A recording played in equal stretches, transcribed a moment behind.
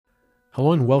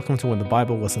Hello and welcome to When the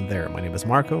Bible Wasn't There. My name is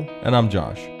Marco. And I'm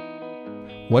Josh.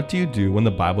 What do you do when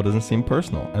the Bible doesn't seem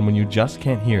personal and when you just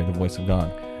can't hear the voice of God?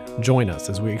 Join us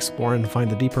as we explore and find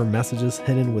the deeper messages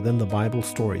hidden within the Bible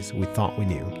stories we thought we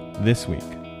knew. This week,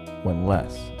 when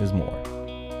less is more.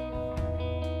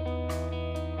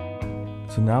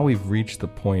 So now we've reached the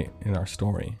point in our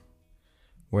story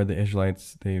where the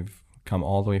Israelites, they've come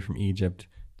all the way from Egypt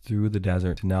through the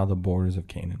desert to now the borders of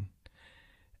Canaan.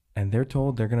 And they're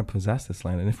told they're going to possess this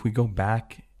land. And if we go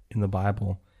back in the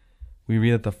Bible, we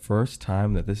read that the first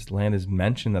time that this land is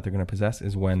mentioned that they're going to possess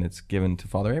is when it's given to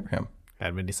Father Abraham.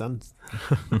 Had many sons.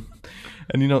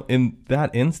 And in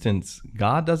that instance,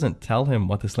 God doesn't tell him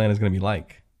what this land is going to be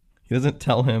like. He doesn't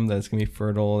tell him that it's going to be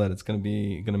fertile, that it's going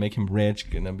to make him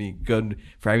rich, going to be good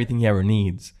for everything he ever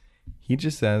needs. He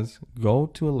just says, go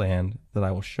to a land that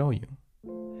I will show you.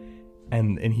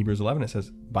 And in Hebrews 11, it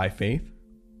says, by faith,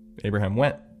 Abraham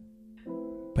went.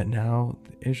 But now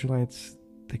the Israelites,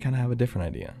 they kind of have a different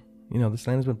idea. This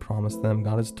land has been promised them.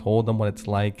 God has told them what it's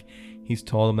like. He's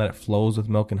told them that it flows with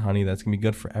milk and honey, that it's going to be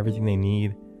good for everything they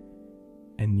need.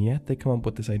 And yet they come up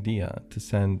with this idea to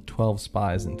send 12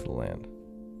 spies into the land.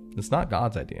 It's not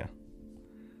God's idea.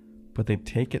 But they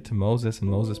take it to Moses,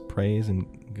 and Moses prays,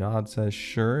 and God says,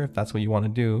 sure, if that's what you want to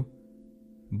do,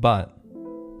 but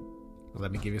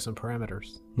Let me give you some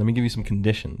parameters. let me give you some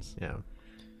conditions. Yeah.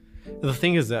 The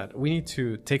thing is that we need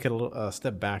to take a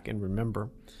step back and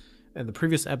remember. In the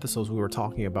previous episodes, we were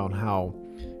talking about how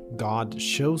God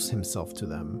shows himself to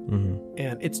them. Mm-hmm.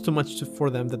 And it's too much for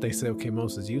them that they say, okay,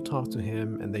 Moses, you talk to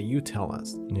him and then you tell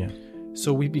us. Yeah.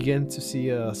 So we begin to see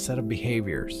a set of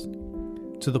behaviors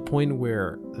to the point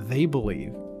where they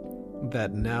believe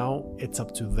that now it's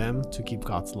up to them to keep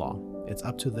God's law. It's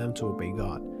up to them to obey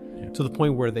God. Yeah. To the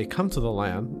point where they come to the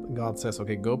land, God says,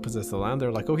 okay, go possess the land.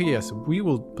 They're like, okay, yes, we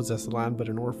will possess the land, but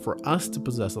in order for us to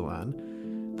possess the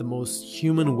land, the most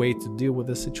human way to deal with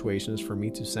this situation is for me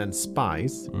to send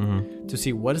spies to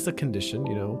see what is the condition,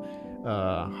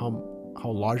 how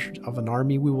large of an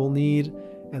army we will need,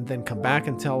 and then come back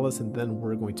and tell us, and then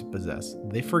we're going to possess.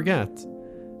 They forget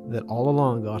that all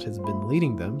along God has been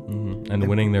leading them And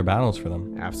winning their battles for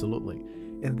them. Absolutely.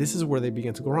 And this is where they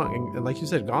begin to go wrong. And like you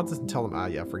said, God doesn't tell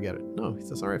them, yeah, forget it. No, he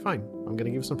says, all right, fine. I'm going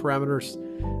to give some parameters.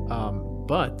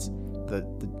 But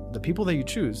the people that you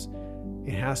choose,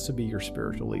 it has to be your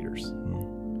spiritual leaders.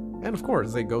 And of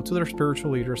course, they go to their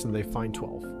spiritual leaders and they find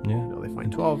 12. Yeah. They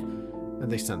find 12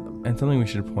 and they send them. And something we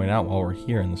should point out while we're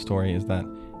here in the story is that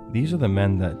these are the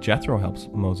men that Jethro helps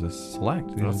Moses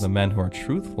select. These are the men who are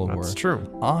truthful, who That's are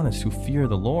true. honest, who fear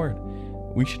the Lord.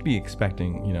 We should be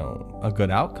expecting, a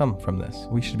good outcome from this.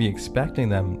 We should be expecting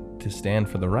them to stand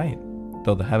for the right,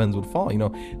 though the heavens would fall.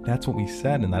 That's what we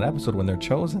said in that episode when they're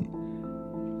chosen.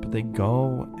 But they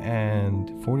go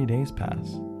and 40 days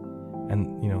pass.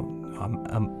 And,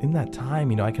 in that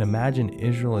time, I can imagine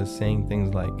Israel is saying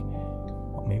things like,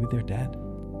 well, maybe they're dead.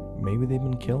 Maybe they've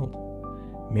been killed.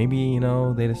 Maybe,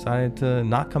 they decided to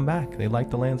not come back. They like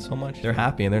the land so much. They're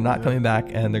happy and they're not coming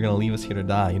back and they're going to leave us here to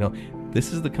die.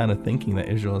 This is the kind of thinking that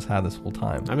Israel has had this whole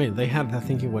time. I mean, they had that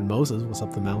thinking when Moses was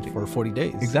up the mount for 40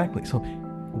 days. Exactly. So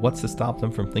what's to stop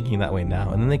them from thinking that way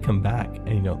now? And then they come back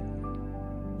and,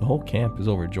 the whole camp is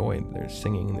overjoyed. They're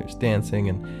singing and there's dancing,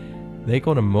 and they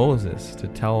go to Moses to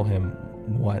tell him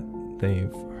what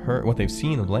they've heard, what they've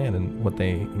seen of the land and what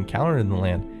they encountered in the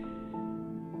land.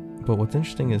 But what's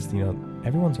interesting is,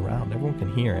 everyone's around, everyone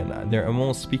can hear, and they're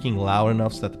almost speaking loud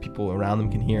enough so that the people around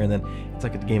them can hear, and then it's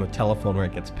like a game of telephone where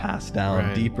it gets passed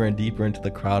down deeper and deeper into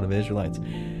the crowd of Israelites.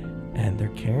 And they're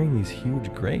carrying these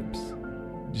huge grapes,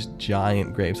 just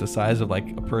giant grapes, the size of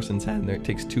like a person's head. It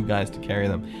takes 2 guys to carry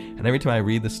them. And every time I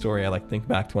read this story, I think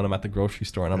back to when I'm at the grocery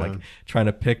store and I'm trying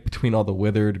to pick between all the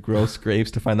withered, gross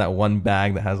grapes to find that one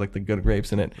bag that has like the good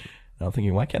grapes in it. And I'm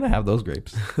thinking, why can't I have those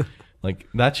grapes?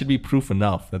 That should be proof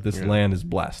enough that this land is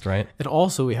blessed, right? And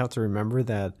also, we have to remember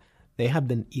that they have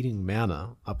been eating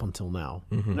manna up until now.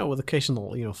 With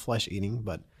occasional, flesh eating,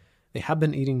 but they have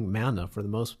been eating manna for the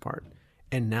most part.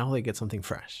 And now they get something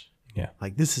fresh. Yeah.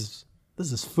 Like this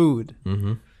is food.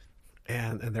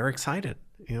 And they're excited.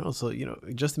 So,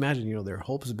 just imagine, their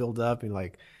hopes build up and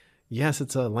like, yes,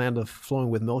 it's a land of flowing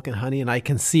with milk and honey and I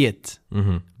can see it.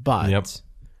 But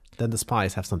then the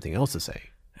spies have something else to say.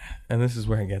 And this is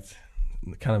where it gets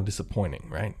kind of disappointing,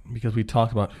 right? Because we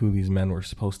talked about who these men were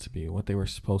supposed to be, what they were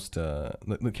supposed to,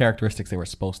 the characteristics they were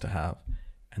supposed to have.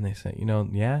 And they say,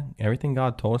 everything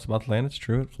God told us about the land, it's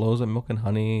true. It flows with milk and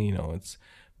honey. It's,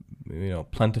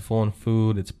 plentiful in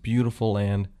food. It's beautiful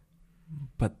land.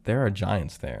 But there are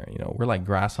giants there. We're like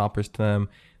grasshoppers to them.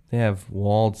 They have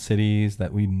walled cities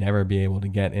that we'd never be able to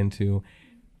get into.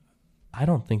 I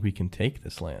don't think we can take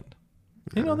this land.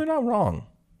 You know, they're not wrong.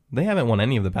 They haven't won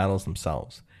any of the battles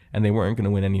themselves, and they weren't going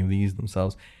to win any of these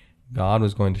themselves. God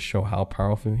was going to show how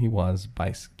powerful he was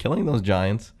by killing those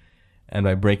giants and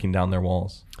by breaking down their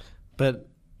walls. But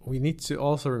we need to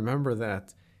also remember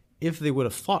that if they would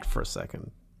have fought for a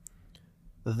second,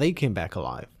 they came back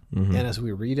alive. And as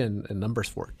we read in Numbers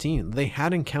 14, they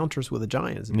had encounters with the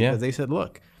giants because they said,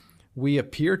 look, we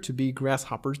appear to be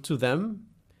grasshoppers to them,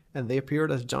 and they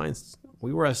appeared as giants.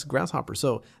 We were as grasshoppers.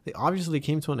 So they obviously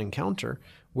came to an encounter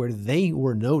where they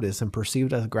were noticed and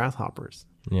perceived as grasshoppers.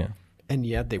 Yeah. And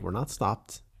yet they were not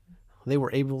stopped. They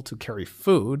were able to carry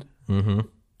food, and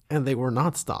they were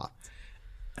not stopped.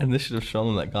 And this should have shown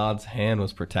them that God's hand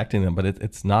was protecting them, but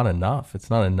it's not enough. It's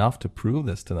not enough to prove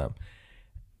this to them.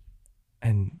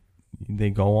 And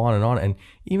they go on. And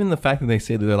even the fact that they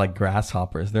say that they're like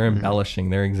grasshoppers, they're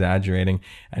embellishing, they're exaggerating.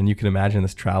 And you can imagine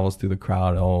this travels through the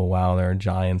crowd. Oh, wow, there are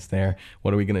giants there.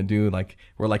 What are we going to do? Like,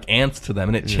 we're like ants to them.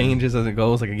 And it changes as it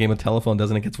goes, like a game of telephone,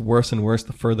 doesn't it? It gets worse and worse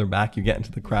the further back you get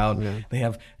into the crowd. Yeah. They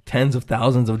have tens of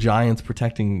thousands of giants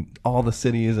protecting all the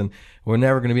cities, and we're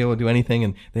never going to be able to do anything.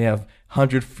 And they have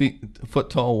 100-foot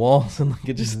tall walls. And like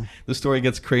it just, the story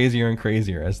gets crazier and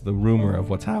crazier as the rumor of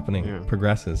what's happening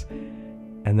progresses.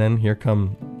 And then here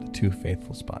come the two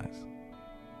faithful spies.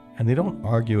 And they don't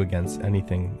argue against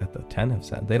anything that the 10 have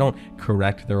said. They don't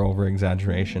correct their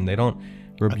over-exaggeration. They don't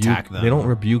rebuke them. They don't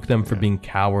rebuke them for being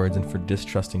cowards and for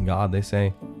distrusting God. They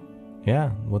say, yeah,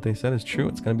 what they said is true.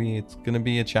 It's gonna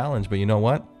be a challenge. But you know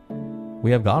what?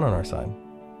 We have God on our side.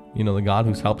 You know, the God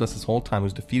who's helped us this whole time,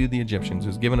 who's defeated the Egyptians,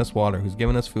 who's given us water, who's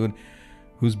given us food,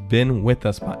 who's been with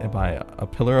us by a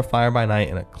pillar of fire by night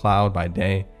and a cloud by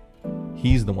day.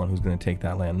 He's the one who's going to take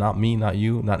that land, not me, not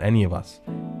you, not any of us.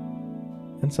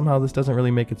 And somehow this doesn't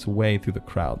really make its way through the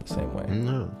crowd the same way.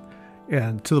 No.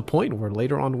 And to the point where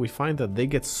later on we find that they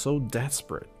get so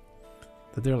desperate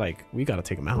that they're like, we got to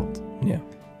take them out. Yeah.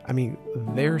 I mean,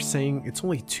 they're saying it's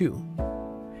only two.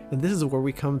 And this is where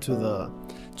we come to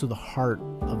the heart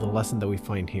of the lesson that we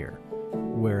find here,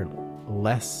 where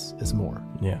less is more.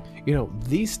 Yeah. You know,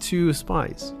 these two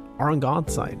spies are on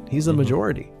God's side. He's the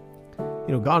majority.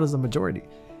 You know, God is the majority.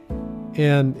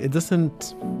 And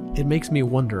it makes me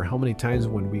wonder how many times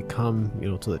when we come, you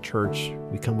know, to the church,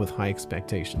 we come with high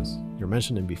expectations. You're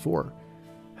mentioning before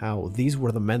how these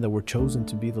were the men that were chosen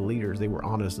to be the leaders. They were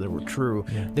honest, they were true.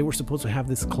 Yeah. They were supposed to have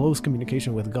this close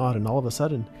communication with God, and all of a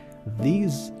sudden,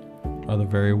 these are the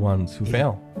very ones who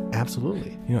fail.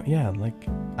 Absolutely. You know, yeah, like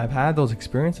I've had those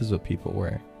experiences with people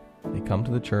where they come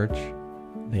to the church,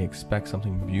 they expect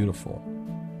something beautiful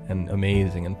and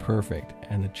amazing and perfect,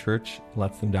 and the church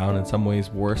lets them down in some ways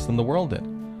worse than the world did,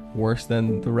 worse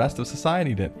than the rest of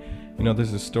society did. You know,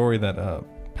 there's a story that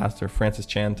Pastor Francis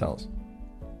Chan tells,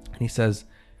 and he says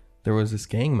there was this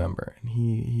gang member, and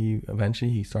he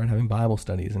eventually started having Bible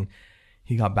studies, and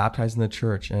he got baptized in the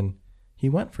church, and he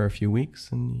went for a few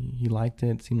weeks, and he liked it.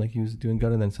 It seemed like he was doing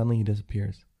good, and then suddenly he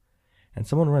disappears, and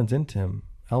someone runs into him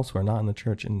elsewhere, not in the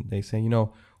church, and they say, you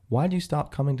know, why'd you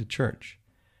stop coming to church?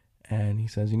 And he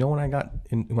says, you know, when I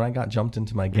got jumped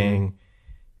into my gang,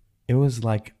 it was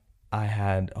like I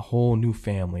had a whole new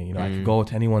family. You know, I could go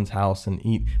to anyone's house and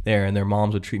eat there, and their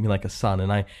moms would treat me like a son.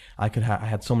 And I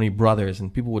had so many brothers,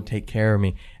 and people would take care of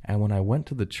me. And when I went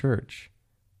to the church,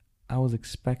 I was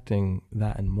expecting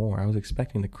that and more. I was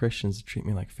expecting the Christians to treat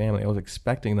me like family. I was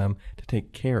expecting them to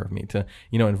take care of me, to,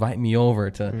 you know, invite me over,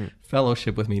 to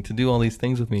fellowship with me, to do all these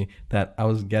things with me that I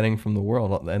was getting from the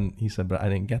world. And he said, but I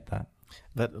didn't get that.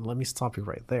 But let me stop you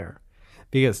right there,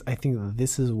 because I think that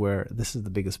this is the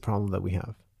biggest problem that we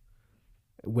have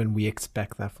when we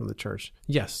expect that from the church.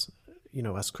 Yes, you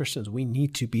know, as Christians, we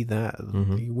need to be that.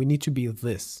 We need to be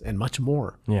this and much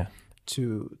more. Yeah.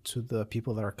 To the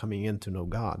people that are coming in to know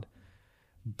God.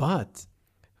 But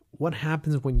what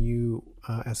happens when you,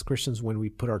 as Christians, when we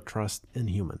put our trust in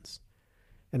humans?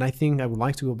 And I think I would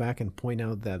like to go back and point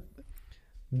out that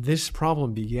this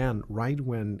problem began right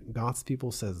when God's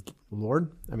people says,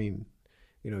 Lord, I mean,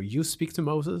 you know, you speak to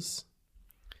Moses,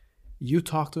 you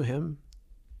talk to him,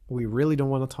 we really don't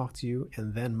want to talk to you,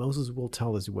 and then Moses will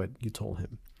tell us what you told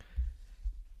him.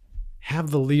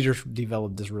 Have the leaders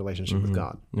develop this relationship with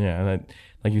God. Yeah, and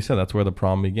like you said, that's where the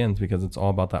problem begins, because it's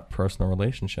all about that personal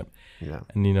relationship. Yeah.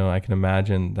 And, you know, I can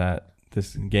imagine that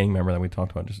this gang member that we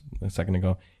talked about just a second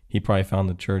ago, he probably found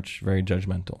the church very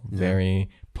judgmental, very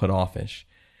put offish.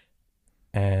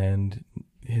 And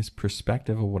his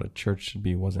perspective of what a church should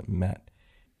be wasn't met.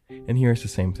 And here's the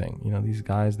same thing. You know, these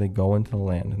guys, they go into the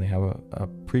land and they have a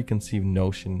preconceived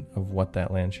notion of what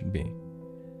that land should be.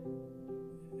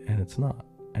 And it's not.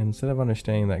 And instead of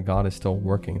understanding that God is still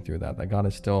working through that God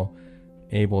is still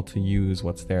able to use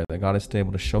what's there, that God is still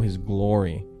able to show his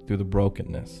glory through the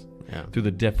brokenness, through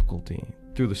the difficulty,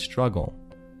 through the struggle.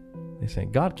 They say,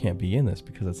 God can't be in this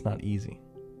because it's not easy.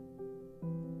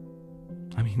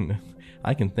 I mean,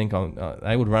 I can think on,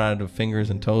 I would run out of fingers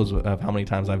and toes of how many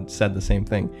times I've said the same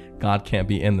thing. God can't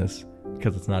be in this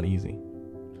because it's not easy.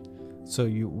 So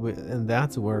and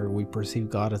that's where we perceive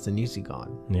God as an easy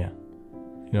God. Yeah.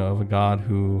 You know, of a God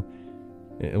who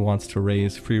wants to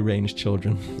raise free-range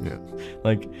children. Yeah.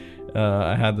 Like,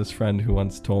 I had this friend who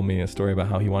once told me a story about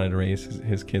how he wanted to raise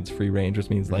his kids free-range, which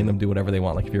means letting them do whatever they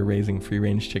want. Like, if you're raising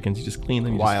free-range chickens, you just clean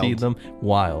them, you just feed them.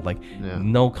 Wild. Like,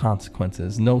 no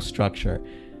consequences, no structure.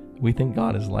 We think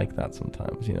God is like that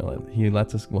sometimes. You know, like he'll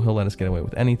let us get away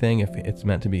with anything. If it's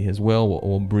meant to be his will,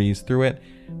 we'll breeze through it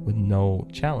with no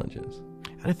challenges.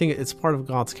 And I think it's part of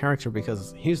God's character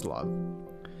because he's love.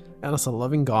 And as a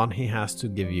loving God, he has to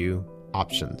give you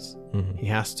options. Mm-hmm. He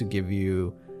has to give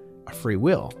you a free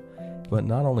will. But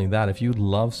not only that, if you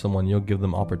love someone, you'll give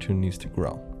them opportunities to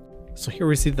grow. So here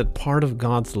we see that part of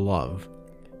God's love,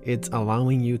 it's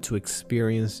allowing you to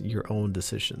experience your own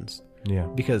decisions. Yeah.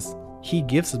 Because he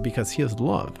gives us, because he is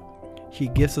love. He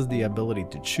gives us the ability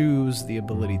to choose, the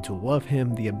ability to love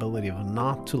him, the ability of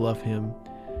not to love him.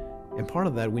 And part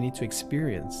of that, we need to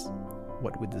experience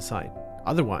what we decide.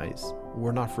 Otherwise,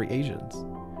 we're not free agents.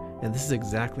 And this is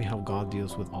exactly how God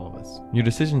deals with all of us. Your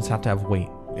decisions have to have weight,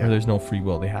 or there's no free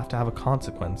will. They have to have a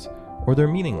consequence, or they're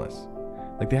meaningless.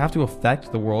 Like, they have to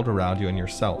affect the world around you and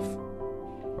yourself,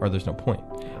 or there's no point.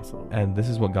 Absolutely. And this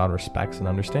is what God respects and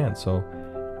understands. So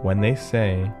when they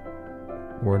say,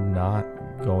 we're not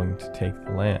going to take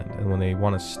the land, and when they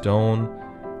want to stone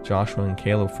Joshua and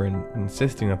Caleb for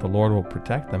insisting that the Lord will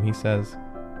protect them, he says,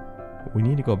 we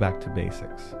need to go back to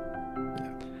basics.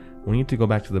 We need to go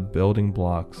back to the building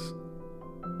blocks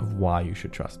of why you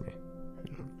should trust me.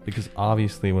 Because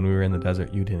obviously when we were in the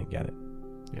desert, you didn't get it.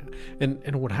 Yeah.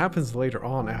 And what happens later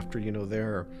on after,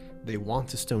 they want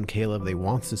to stone Caleb, they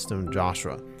want to stone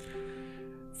Joshua.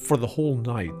 For the whole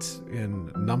night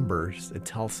in Numbers, it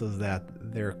tells us that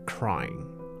they're crying.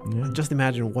 Yeah. Just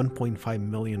imagine 1.5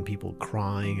 million people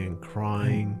crying and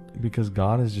crying. Because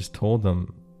God has just told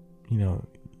them, you're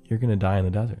going to die in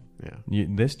the desert. Yeah.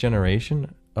 This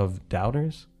generation of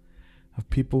doubters, of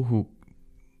people who,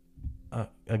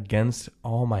 against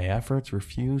all my efforts,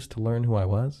 refused to learn who I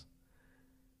was,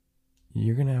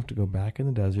 you're going to have to go back in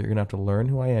the desert. You're going to have to learn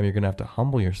who I am. You're going to have to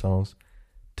humble yourselves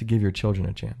to give your children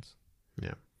a chance.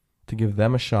 Yeah. To give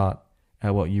them a shot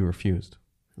at what you refused.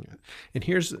 Yeah. And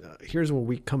here's where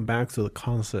we come back to the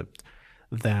concept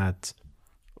that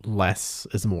less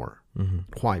is more. Mm-hmm.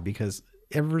 Why? Because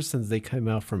ever since they came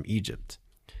out from Egypt,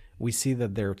 we see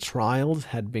that their trials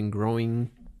had been growing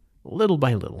little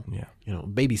by little. Yeah.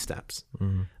 Baby steps.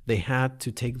 Mm-hmm. They had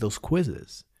to take those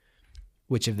quizzes,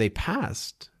 which if they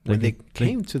passed, when they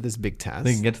came to this big test,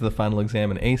 they can get to the final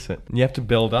exam and ace it. You have to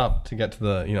build up to get to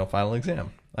the final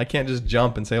exam. I can't just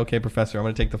jump and say, okay, professor, I'm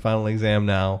going to take the final exam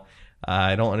now.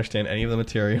 I don't understand any of the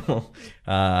material.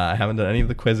 I haven't done any of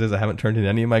the quizzes. I haven't turned in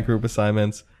any of my group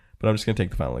assignments, but I'm just going to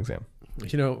take the final exam.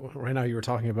 Right now you were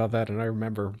talking about that, and I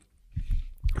remember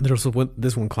there was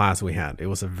this one class we had. It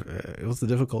was a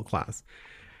difficult class,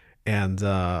 and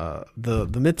the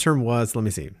midterm was, let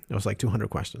me see, it was like 200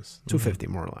 questions, 250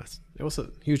 more or less. It was a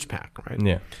huge pack, right?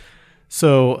 Yeah.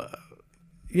 So,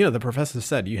 the professor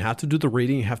said you have to do the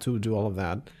reading, you have to do all of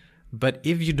that, but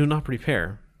if you do not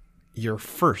prepare, your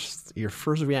first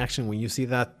reaction when you see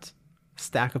that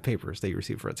stack of papers that you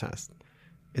receive for a test,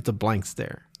 it's a blank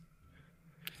stare.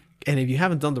 And if you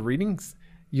haven't done the readings,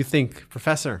 you think,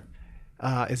 Professor,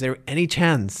 is there any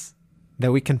chance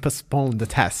that we can postpone the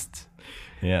test?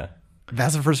 Yeah.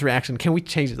 That's the first reaction. Can we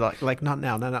change it? Like not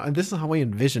now. And this is how I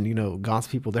envision, God's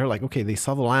people. They're like, okay, they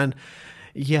saw the land.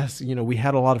 Yes, we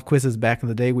had a lot of quizzes back in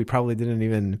the day. We probably didn't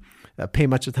even pay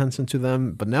much attention to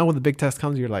them. But now when the big test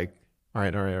comes, you're like, all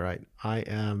right.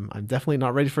 I'm definitely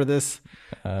not ready for this.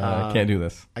 I can't do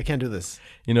this. I can't do this.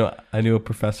 I knew a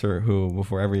professor who,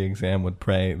 before every exam, would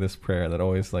pray this prayer that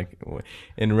always,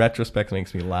 in retrospect,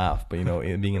 makes me laugh. But,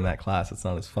 being in that class, it's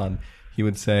not as fun. He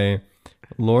would say,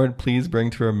 Lord, please bring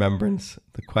to remembrance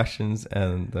the questions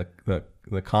and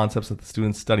the concepts that the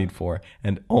students studied for,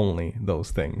 and only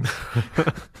those things.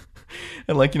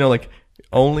 And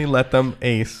only let them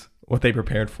ace what they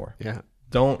prepared for. Yeah.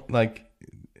 Don't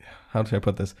how should I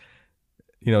put this?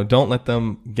 Don't let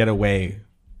them get away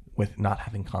with not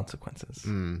having consequences.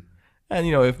 Mm. And,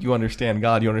 if you understand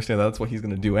God, you understand that's what he's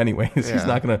going to do anyways. Yeah. He's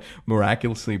not going to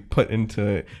miraculously put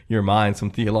into your mind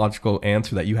some theological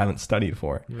answer that you haven't studied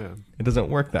for. Yeah. It doesn't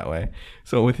work that way.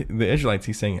 So with the Israelites,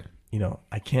 he's saying,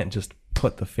 I can't just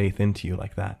put the faith into you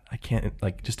like that. I can't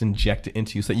like just inject it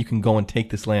into you so that you can go and take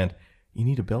this land. You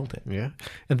need to build it. Yeah.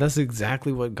 And that's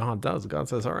exactly what God does. God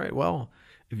says, all right, well,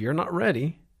 if you're not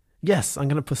ready, yes, I'm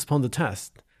going to postpone the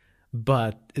test.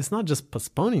 But it's not just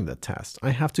postponing the test. I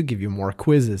have to give you more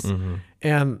quizzes.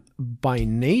 And by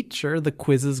nature, the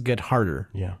quizzes get harder.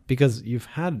 Yeah. Because you've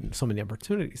had so many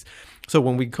opportunities. So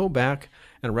when we go back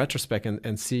in retrospect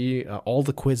and see all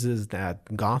the quizzes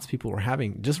that God's people were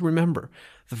having, just remember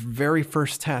the very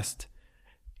first test,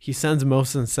 he sends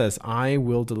Moses and says, I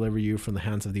will deliver you from the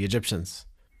hands of the Egyptians.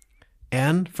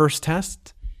 And first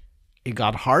test, it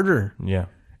got harder. Yeah.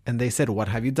 And they said, what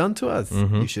have you done to us?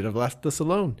 You should have left us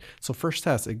alone. So first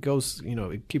test, it goes,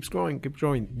 it keeps growing.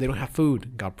 They don't have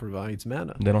food. God provides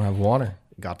manna. They don't have water.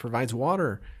 God provides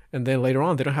water. And then later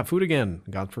on, they don't have food again.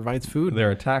 God provides food.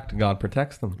 They're attacked. God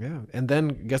protects them. Yeah. And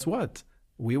then guess what?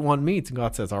 We want meat.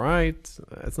 God says, all right,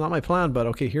 it's not my plan, but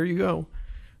okay, here you go.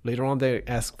 Later on, they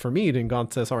ask for meat, and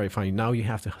God says, all right, fine. Now you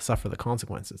have to suffer the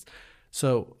consequences.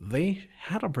 So they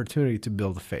had opportunity to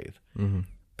build a faith.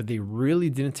 But they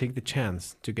really didn't take the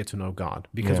chance to get to know God,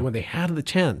 because when they had the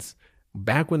chance,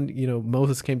 back when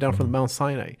Moses came down from Mount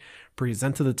Sinai,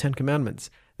 presented the 10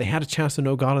 Commandments, they had a chance to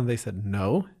know God, and they said,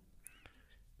 "No,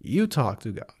 you talk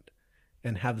to God,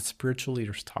 and have the spiritual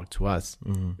leaders talk to us."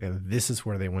 And this is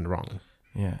where they went wrong.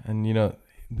 Yeah, and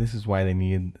this is why they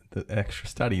needed the extra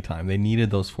study time. They needed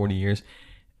those 40 years,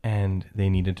 and they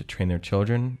needed to train their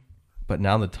children. But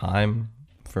now the time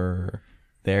for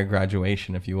their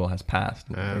graduation, if you will, has passed.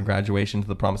 Their graduation to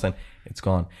the promised land, it's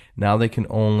gone. Now they can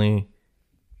only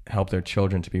help their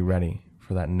children to be ready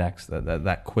for that next,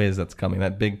 that quiz that's coming,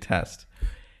 that big test.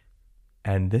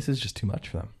 And this is just too much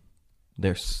for them.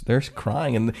 They're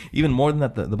crying, and even more than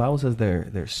that, the Bible says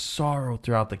there's sorrow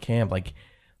throughout the camp. Like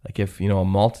if a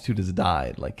multitude has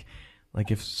died, like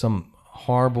if some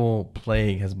horrible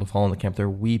plague has befallen the camp, they're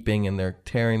weeping and they're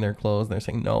tearing their clothes. And they're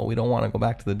saying, "No, we don't want to go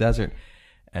back to the desert."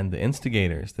 And the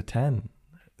instigators, the 10,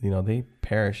 they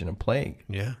perish in a plague.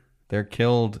 Yeah. They're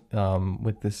killed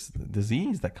with this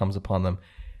disease that comes upon them.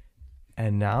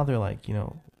 And now they're like,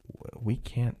 we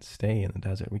can't stay in the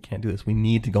desert. We can't do this. We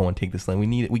need to go and take this land.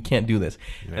 We can't do this.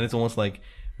 Yeah. And it's almost like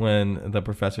when the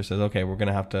professor says, okay, we're going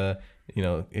to have to,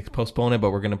 postpone it,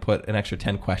 but we're going to put an extra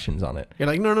 10 questions on it. You're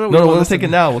like, no, we'll take it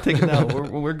now. We'll take it now.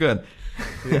 We're good.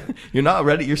 Yeah. You're not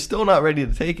ready. You're still not ready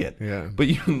to take it. Yeah. But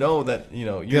that,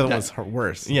 the other one's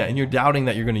worse. Yeah. And you're doubting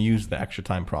that you're going to use the extra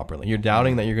time properly. You're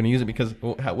doubting that you're going to use it because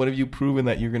what have you proven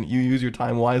that you use your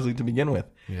time wisely to begin with?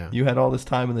 Yeah. You had all this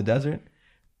time in the desert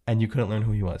and you couldn't learn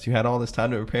who he was. You had all this time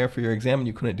to prepare for your exam and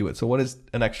you couldn't do it. So what is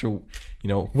an extra,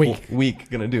 week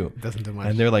going to do? Doesn't do much.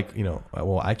 And they're like,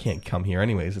 well, I can't come here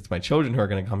anyways. It's my children who are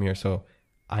going to come here. So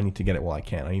I need to get it while I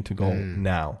can. I need to go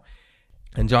now.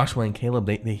 And Joshua and Caleb,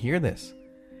 they hear this.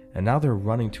 And now they're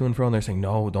running to and fro and they're saying,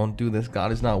 "No, don't do this.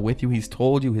 God is not with you. He's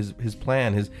told you his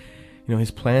plan,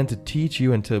 his plan to teach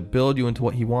you and to build you into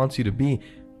what he wants you to be.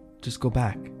 Just go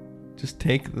back. Just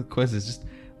take the quizzes. Just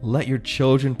let your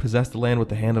children possess the land with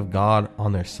the hand of God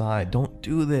on their side. Don't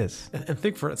do this." And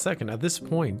think for a second. At this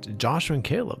point, Joshua and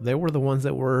Caleb, they were the ones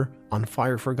that were on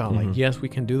fire for God. Like, yes, we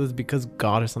can do this because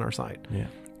God is on our side. Yeah.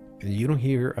 And you don't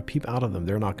hear a peep out of them.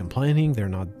 They're not complaining. They're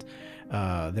not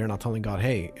telling God,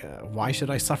 "Hey, why should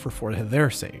I suffer for their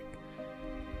sake?"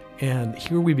 And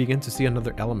here we begin to see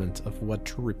another element of what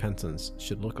true repentance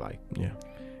should look like. Yeah.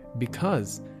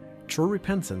 Because true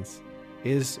repentance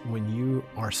is when you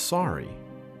are sorry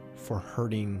for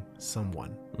hurting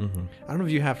someone. I don't know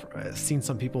if you have seen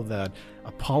some people that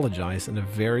apologize in a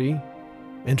very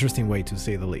interesting way, to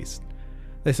say the least.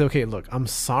 They say, "Okay, look, I'm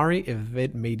sorry if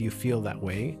it made you feel that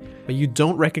way," but you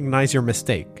don't recognize your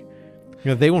mistake.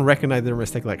 They won't recognize their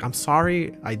mistake. Like, "I'm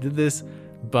sorry I did this,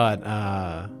 but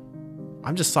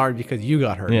I'm just sorry because you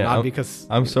got hurt, not because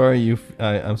I'm sorry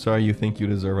I'm sorry you think you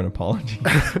deserve an apology."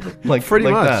 like pretty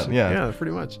like much. That. Yeah. Yeah,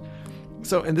 pretty much.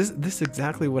 So, and this is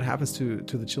exactly what happens to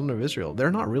the children of Israel.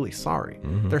 They're not really sorry.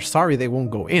 They're sorry they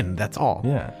won't go in. That's all.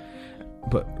 Yeah.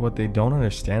 But what they don't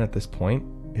understand at this point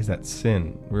is that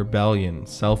sin, rebellion,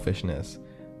 selfishness,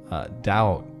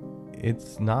 doubt,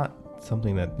 it's not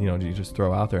something that you just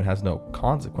throw out there and has no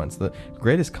consequence. The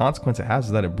greatest consequence it has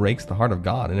is that it breaks the heart of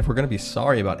God. And if we're going to be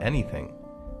sorry about anything,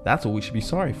 that's what we should be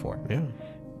sorry for. Yeah.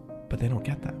 But they don't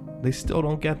get that. They still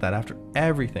don't get that after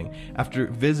everything, after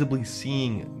visibly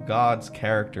seeing God's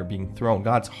character being thrown,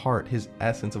 God's heart, his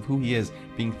essence of who he is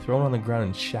being thrown on the ground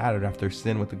and shattered after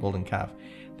sin with the golden calf.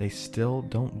 They still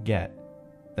don't get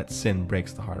that sin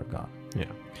breaks the heart of God. Yeah.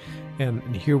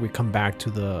 And here we come back to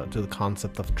the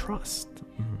concept of trust,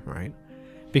 right?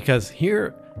 Because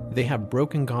here they have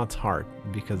broken God's heart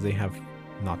because they have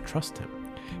not trusted him.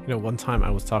 You know, one time I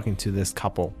was talking to this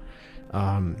couple.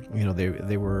 You know,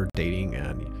 they were dating,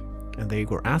 and they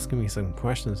were asking me some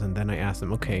questions, and then I asked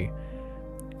them, okay,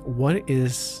 what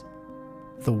is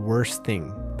the worst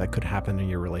thing that could happen in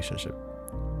your relationship?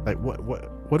 Like,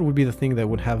 what would be the thing that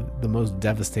would have the most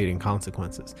devastating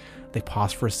consequences? They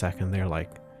paused for a second. They're like,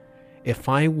 if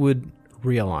I would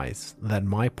realize that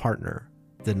my partner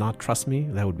did not trust me,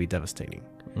 that would be devastating.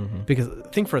 Because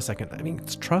think for a second. I mean,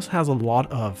 trust has a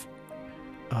lot of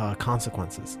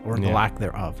consequences, or the lack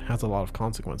thereof has a lot of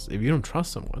consequences. If you don't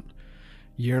trust someone,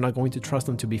 you're not going to trust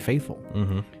them to be faithful.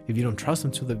 If you don't trust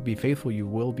them to be faithful, you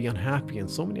will be unhappy, and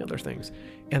so many other things.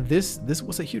 And this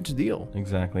was a huge deal.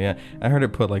 Exactly. Yeah, I heard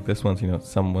it put like this once. You know,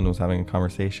 someone was having a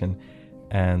conversation,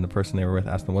 and the person they were with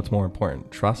asked them, "What's more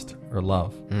important, trust or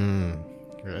love?"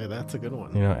 Right, that's a good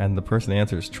one. You know, and the person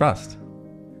answers trust,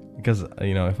 because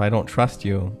you know, if I don't trust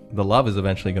you, the love is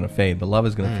eventually going to fade. The love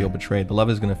is going to feel betrayed. The love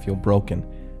is going to feel broken.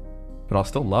 But I'll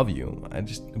still love you. I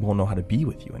just won't know how to be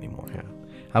with you anymore. Yeah.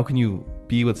 How can you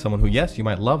be with someone who, yes, you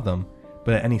might love them,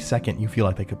 but at any second you feel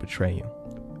like they could betray you?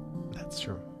 That's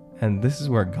true. And this is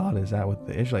where God is at with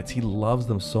the Israelites. He loves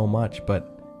them so much,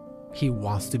 but He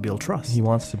wants to build trust. He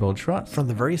wants to build trust From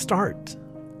the very start.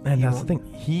 And that's the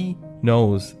thing. He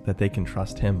knows that they can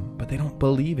trust Him, but they don't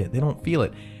believe it. They don't feel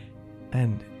it.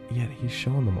 And yet He's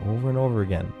shown them over and over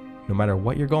again, no matter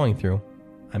what you're going through,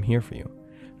 I'm here for you.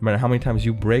 No matter how many times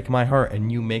you break my heart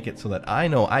and you make it so that I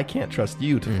know I can't trust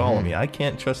you to follow me. I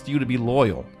can't trust you to be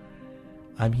loyal.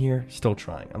 I'm here still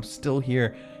trying. I'm still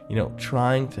here, you know,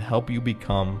 trying to help you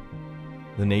become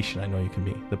the nation I know you can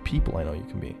be, the people I know you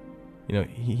can be. You know,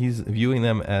 He's viewing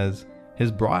them as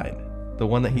His bride, the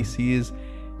one that He sees,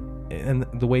 and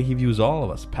the way He views all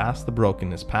of us, past the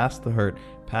brokenness, past the hurt,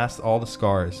 past all the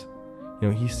scars. You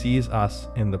know, He sees us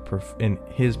in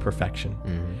His perfection.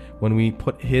 When we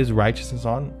put His righteousness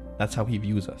on, that's how He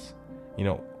views us. You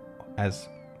know, as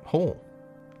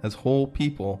whole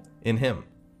people in Him.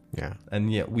 Yeah.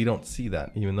 And yet we don't see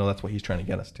that, even though that's what He's trying to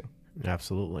get us to.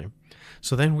 Absolutely.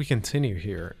 So then we continue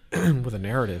here with a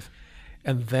narrative,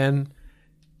 and then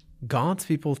God's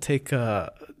people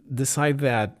decide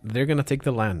that they're going to take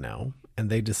the land now,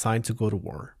 and they decide to go to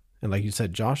war. And like you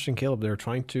said, Josh and Caleb, they're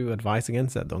trying to advise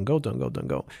against that. Don't go.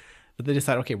 But they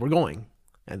decide, okay, we're going.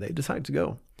 And they decide to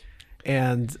go.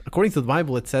 And according to the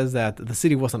Bible, it says that the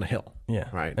city was on a hill. Yeah.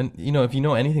 Right. And, you know, if you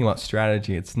know anything about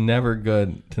strategy, it's never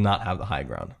good to not have the high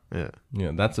ground. Yeah. You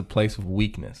know, that's a place of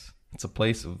weakness. It's a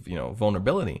place of, you know,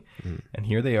 vulnerability. And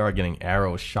here they are getting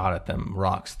arrows shot at them,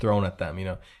 rocks thrown at them. You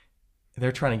know,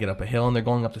 they're trying to get up a hill, and they're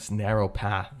going up this narrow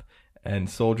path. And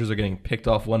soldiers are getting picked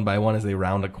off one by one as they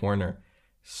round a corner.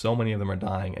 So many of them are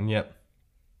dying. And yet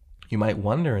you might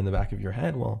wonder in the back of your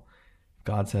head, well,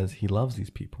 God says He loves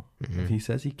these people. If He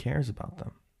says He cares about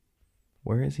them,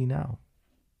 where is He now?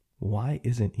 Why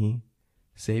isn't He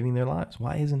saving their lives?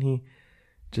 Why isn't He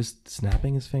just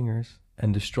snapping His fingers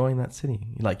and destroying that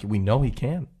city? Like, we know He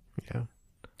can. Yeah.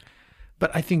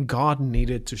 But I think God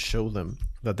needed to show them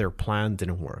that their plan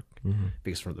didn't work.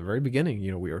 Because from the very beginning,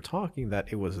 you know, we were talking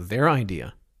that it was their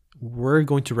idea. We're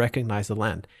going to recognize the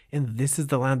land. And this is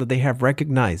the land that they have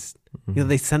recognized. You know,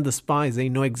 they send the spies. They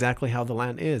know exactly how the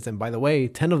land is. And by the way,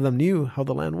 10 of them knew how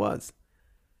the land was.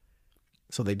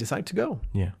 So they decide to go.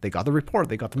 Yeah. They got the report.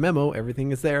 They got the memo.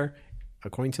 Everything is there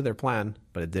according to their plan,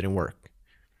 but it didn't work.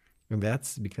 And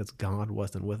that's because God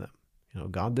wasn't with them. You know,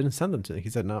 God didn't send them to them. He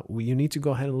said, no, you need to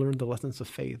go ahead and learn the lessons of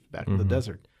faith back in the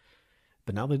desert.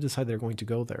 But now they decide they're going to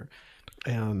go there.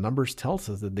 And Numbers tells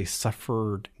us that they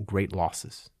suffered great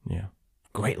losses. Yeah.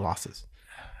 Great losses.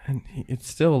 And it's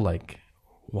still like,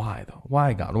 why though?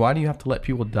 Why, God? Why do you have to let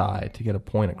people die to get a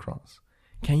point across?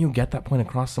 Can't you get that point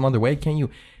across some other way? Can't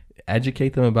you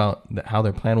educate them about how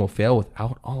their plan will fail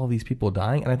without all of these people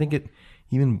dying? And I think it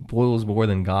even boils more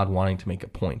than God wanting to make a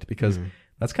point, because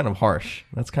that's kind of harsh.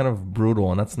 That's kind of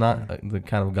brutal. And that's not the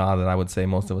kind of God that I would say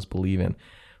most of us believe in.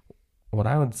 What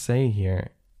I would say here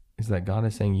is that God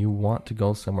is saying, you want to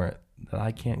go somewhere that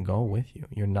I can't go with you.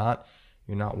 You're not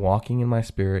walking in my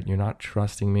spirit. You're not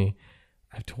trusting me.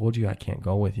 I've told you I can't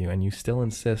go with you. And you still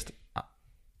insist. I'm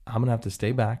going to have to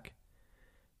stay back,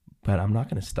 but I'm not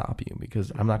going to stop you, because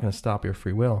I'm not going to stop your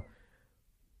free will,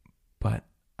 but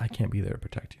I can't be there to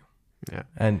protect you. Yeah.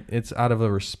 And it's out of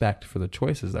a respect for the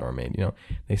choices that were made. You know,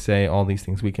 they say all these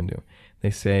things we can do.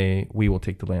 They say we will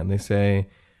take the land. They say,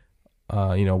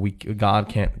 you know,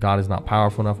 God is not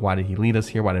powerful enough. Why did He lead us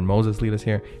here? Why did Moses lead us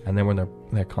here? And then when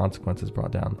their consequences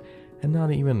brought down, and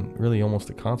not even really almost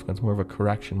a consequence, more of a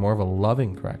correction, more of a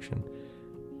loving correction,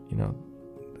 you know,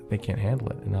 they can't handle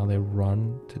it. And now they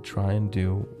run to try and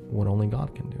do what only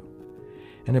God can do.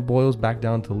 And it boils back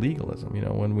down to legalism. You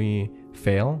know, when we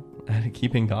fail at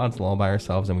keeping God's law by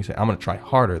ourselves and we say, I'm going to try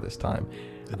harder this time,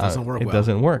 It doesn't work. It well.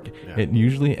 doesn't work. Yeah. It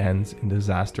usually ends in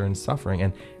disaster and suffering.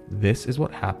 And this is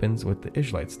what happens with the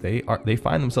Israelites. They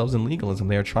find themselves in legalism.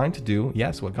 They are trying to do,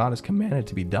 yes, what God has commanded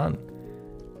to be done.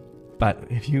 But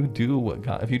if you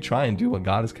try and do what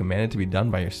God has commanded to be done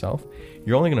by yourself,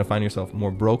 you're only going to find yourself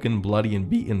more broken, bloody, and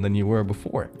beaten than you were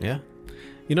before. Yeah.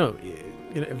 You know,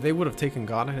 if they would have taken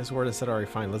God at his word and said, all right,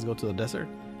 fine, let's go to the desert,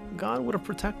 God would have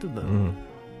protected them.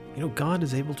 You know, God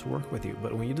is able to work with you.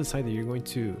 But when you decide that you're going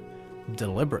to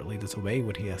deliberately disobey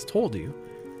what he has told you,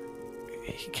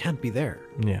 he can't be there.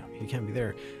 Yeah. He can't be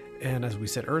there. And as we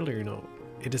said earlier, you know,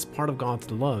 it is part of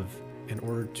God's love in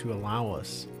order to allow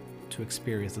us to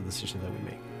experience the decisions that we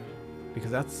make,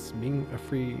 because that's being a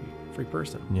free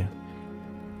person. Yeah.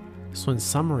 So in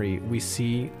summary, we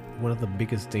see one of the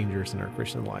biggest dangers in our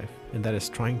Christian life, and that is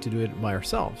trying to do it by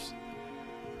ourselves.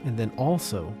 And then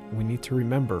also we need to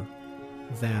remember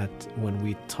that when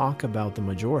we talk about the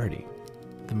majority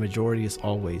is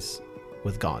always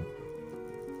with God.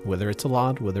 Whether it's a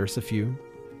lot, whether it's a few,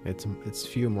 it's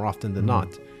few more often than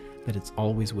not, but it's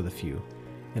always with a few.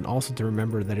 And also to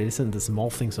remember that it isn't the small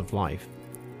things of life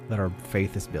that our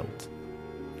faith is built.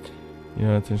 You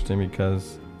know, it's interesting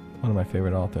because one of my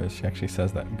favorite authors, she actually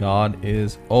says that God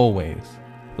is always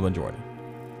the majority.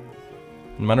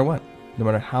 No matter what, no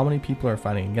matter how many people are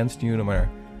fighting against you, no matter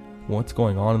what's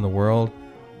going on in the world,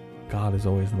 God is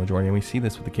always the majority. And we see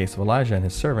this with the case of Elijah and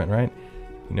his servant, right?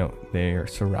 You know, they are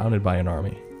surrounded by an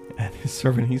army. And his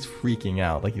servant, he's freaking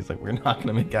out. Like, he's like, we're not going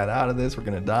to make it out of this. We're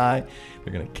going to die.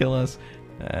 They're going to kill us.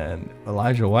 And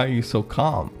Elijah, why are you so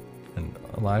calm? And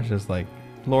Elijah's like,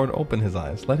 Lord, open his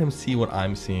eyes. Let him see what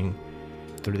I'm seeing.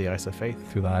 Through the eyes of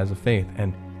faith. Through the eyes of faith.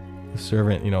 And the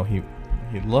servant, you know, he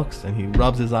looks and he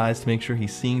rubs his eyes to make sure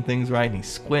he's seeing things right. And he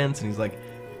squints and he's like,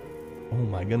 oh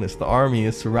my goodness, the army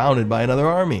is surrounded by another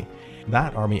army.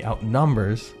 That army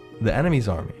outnumbers the enemy's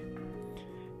army.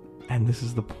 And this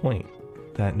is the point,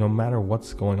 that no matter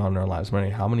what's going on in our lives, no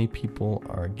matter how many people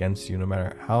are against you, no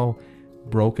matter how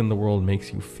broken the world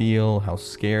makes you feel, how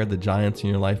scared the giants in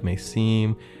your life may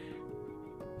seem,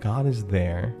 God is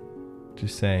there to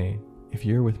say, if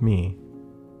you're with me,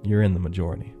 you're in the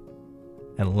majority,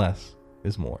 and less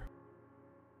is more.